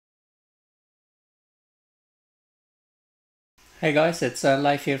Hey guys, it's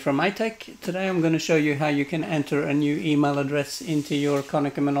Leif here from iTech. Today I'm going to show you how you can enter a new email address into your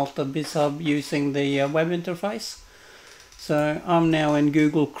Konica Minolta bizhub using the web interface. So I'm now in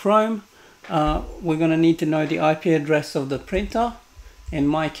Google Chrome. We're going to need to know the IP address of the printer. In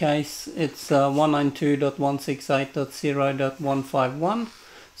my case, it's 192.168.0.151.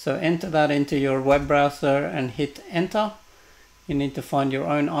 So enter that into your web browser and hit enter. You need to find your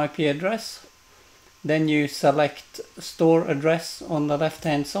own IP address. Then you select store address on the left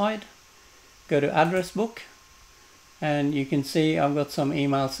hand side, go to address book, and you can see I've got some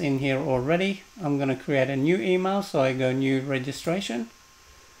emails in here already. I'm going to create a new email, so I go new registration.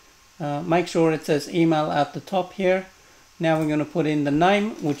 Make sure it says email at the top here. Now we're going to put in the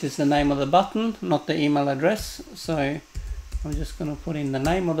name, which is the name of the button, not the email address. So I'm just going to put in the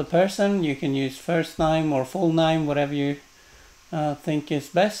name of the person. You can use first name or full name, whatever you think is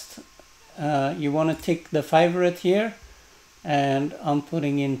best. You want to tick the favorite here, and I'm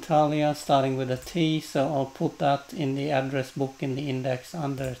putting in Talia starting with a T, so I'll put that in the address book in the index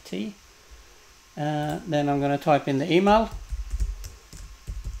under T. Then I'm going to type in the email,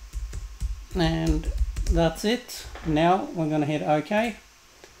 and that's it. Now we're going to hit OK.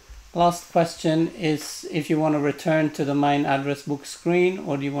 Last question is if you want to return to the main address book screen,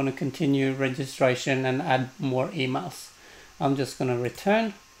 or do you want to continue registration and add more emails. I'm just going to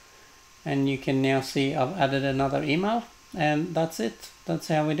return. And you can now see I've added another email, and that's it. That's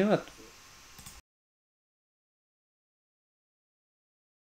how we do it.